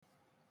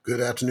Good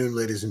afternoon,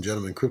 ladies and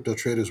gentlemen. Crypto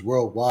traders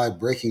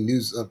worldwide. Breaking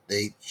news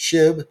update.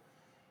 SHIB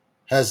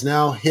has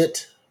now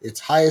hit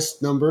its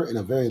highest number in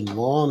a very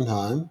long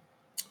time,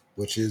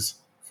 which is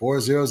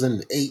four zeros and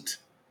an eight.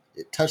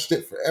 It touched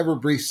it for ever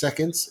brief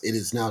seconds. It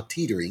is now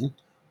teetering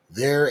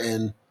there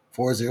in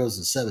four zeros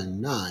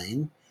and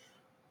 7.9.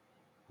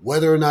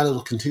 Whether or not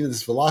it'll continue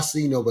this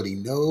velocity, nobody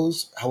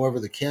knows.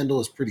 However, the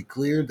candle is pretty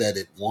clear that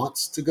it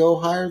wants to go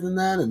higher than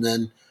that, and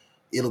then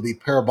it'll be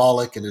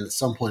parabolic, and then at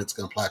some point it's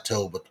going to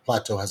plateau, but the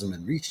plateau hasn't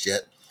been reached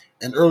yet.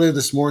 And earlier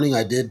this morning,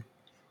 I did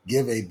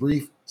give a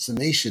brief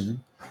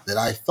summation that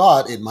I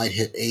thought it might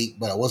hit 8,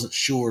 but I wasn't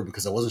sure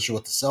because I wasn't sure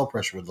what the sell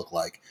pressure would look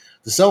like.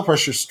 The sell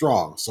pressure is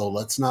strong, so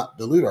let's not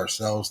delude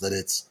ourselves that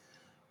it's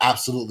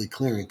absolutely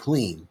clear and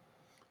clean.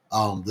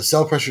 The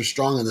sell pressure is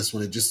strong in this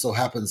one. It just so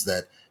happens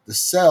that the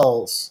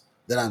sells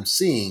that I'm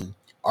seeing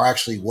are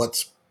actually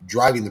what's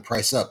driving the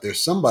price up.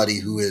 There's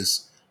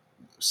somebody's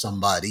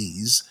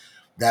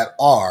that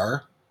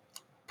are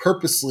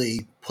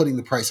purposely putting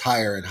the price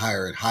higher and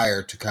higher and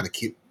higher to kind of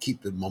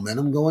keep the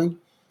momentum going.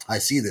 I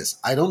see this.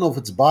 I don't know if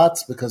it's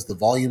bots because the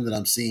volume that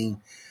I'm seeing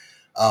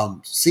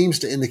seems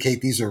to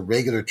indicate these are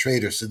regular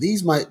traders. So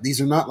these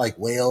are not like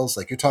whales.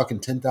 Like you're talking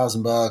 $10,000,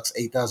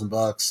 $8,000,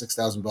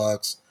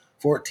 $6,000,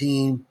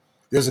 14.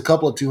 There's a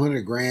couple of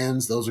 200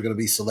 grands. Those are going to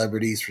be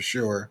celebrities for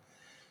sure.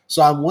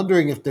 So I'm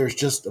wondering if there's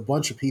just a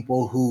bunch of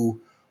people who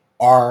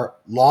are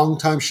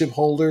longtime SHIB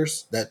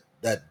holders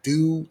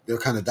they're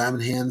kind of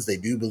diamond hands. They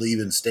do believe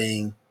in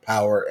staying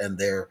power, and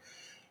they're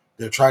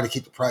trying to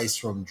keep the price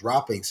from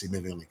dropping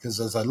significantly.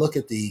 Because as I look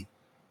at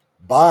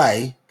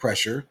buy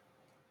pressure,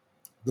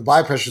 the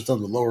buy pressure is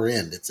on the lower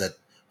end. It's at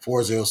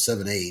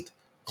 4078,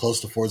 close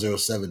to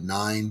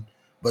 4079,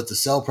 but the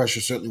sell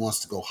pressure certainly wants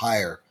to go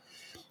higher.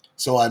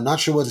 So I'm not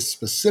sure what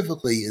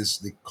specifically is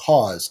the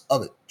cause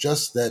of it.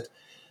 Just that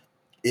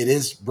it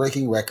is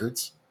breaking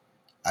records.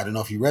 I don't know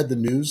if you read the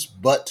news,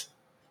 but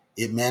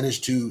it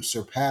managed to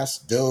surpass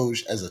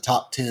Doge as a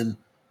top 10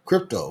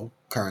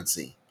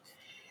 cryptocurrency.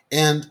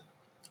 And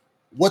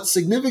what's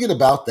significant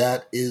about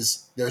that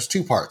is there's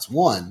two parts.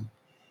 One,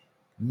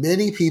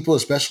 many people,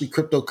 especially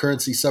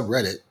cryptocurrency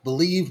subreddit,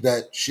 believe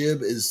that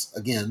SHIB is,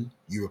 again,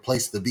 you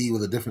replace the B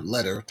with a different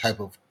letter type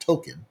of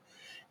token,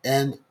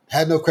 and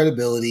had no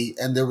credibility.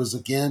 And there was,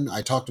 again,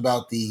 I talked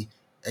about the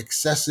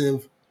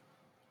excessive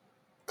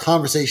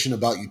conversation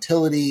about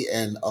utility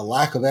and a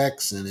lack of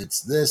X, and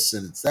it's this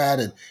and it's that.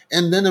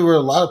 And then there were a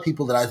lot of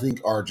people that I think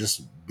are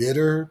just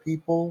bitter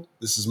people.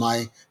 This is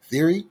my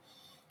theory,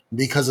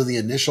 because of the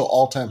initial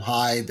all-time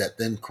high that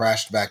then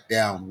crashed back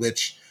down,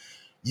 which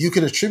you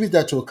can attribute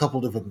that to a couple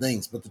different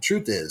things. But the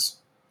truth is,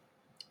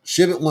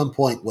 SHIB at one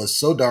point was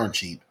so darn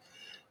cheap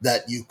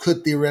that you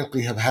could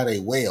theoretically have had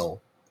a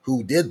whale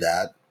who did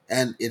that,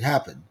 and it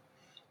happened.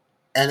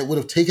 And it would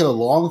have taken a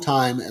long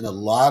time and a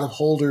lot of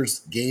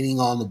holders gaining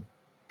on the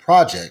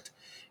project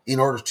in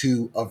order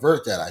to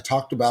avert that. I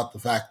talked about the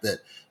fact that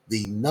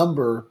the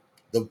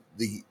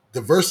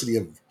diversity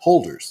of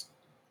holders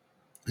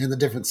in the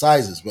different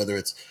sizes, whether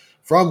it's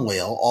from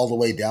whale all the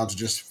way down to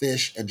just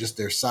fish and just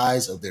their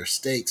size of their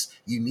stakes,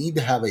 you need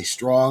to have a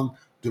strong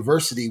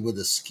diversity with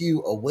a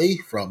skew away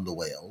from the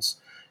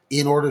whales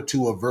in order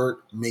to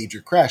avert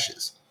major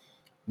crashes.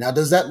 Now,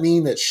 does that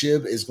mean that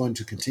SHIB is going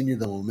to continue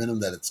the momentum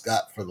that it's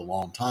got for the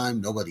long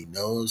time? Nobody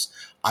knows.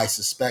 I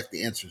suspect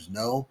the answer is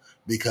no,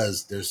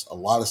 because there's a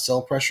lot of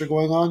sell pressure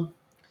going on,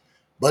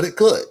 but it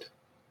could.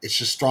 It's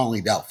just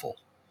strongly doubtful.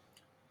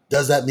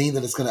 Does that mean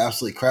that it's going to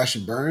absolutely crash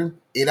and burn?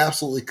 It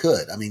absolutely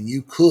could. I mean,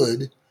 you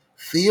could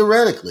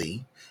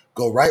theoretically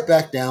go right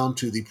back down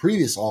to the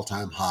previous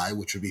all-time high,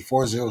 which would be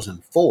 4 zeros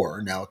and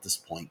 4 now at this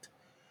point,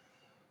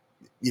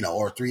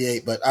 or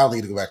 3.8, but I don't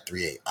think it'll go back to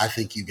 3.8. I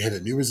think you hit a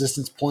new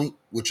resistance point,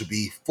 which would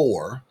be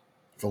 4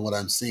 from what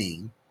I'm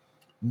seeing.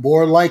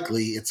 More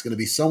likely, it's going to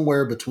be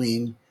somewhere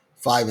between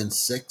 5 and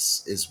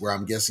 6 is where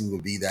I'm guessing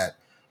would be that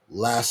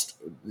last,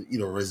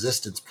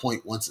 resistance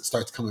point once it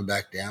starts coming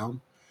back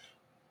down.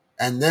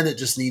 And then it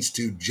just needs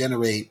to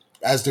generate,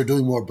 as they're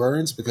doing more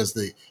burns, because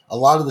a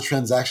lot of the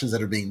transactions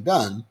that are being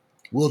done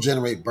will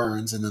generate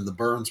burns, and then the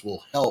burns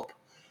will help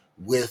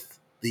with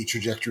the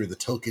trajectory of the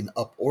token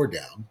up or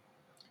down.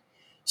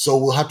 So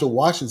we'll have to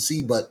watch and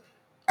see. But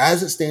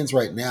as it stands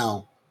right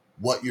now,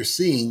 what you're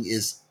seeing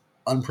is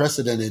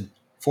unprecedented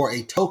for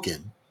a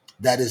token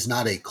that is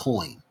not a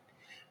coin.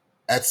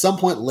 At some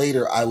point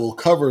later, I will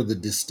cover the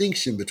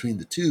distinction between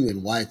the two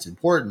and why it's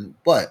important.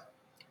 But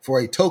for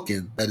a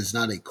token that is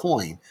not a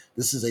coin,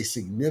 this is a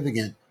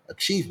significant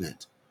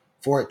achievement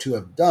for it to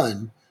have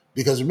done.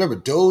 Because remember,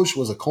 Doge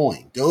was a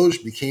coin.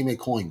 Doge became a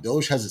coin.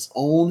 Doge has its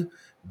own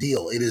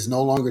deal. It is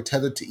no longer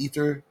tethered to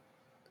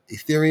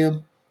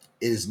Ethereum.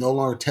 It is no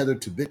longer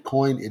tethered to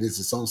Bitcoin. It is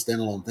its own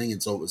standalone thing.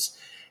 And so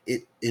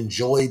it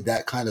enjoyed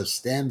that kind of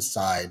stand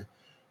side.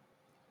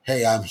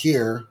 Hey, I'm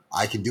here.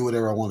 I can do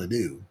whatever I want to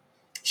do.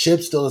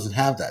 SHIB still doesn't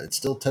have that. It's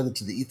still tethered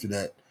to the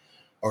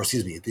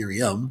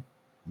Ethereum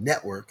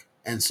network.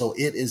 And so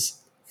it is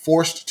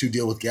forced to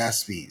deal with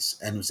gas fees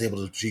and was able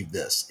to achieve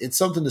this. It's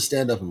something to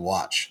stand up and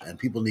watch, and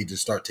people need to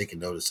start taking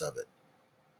notice of it.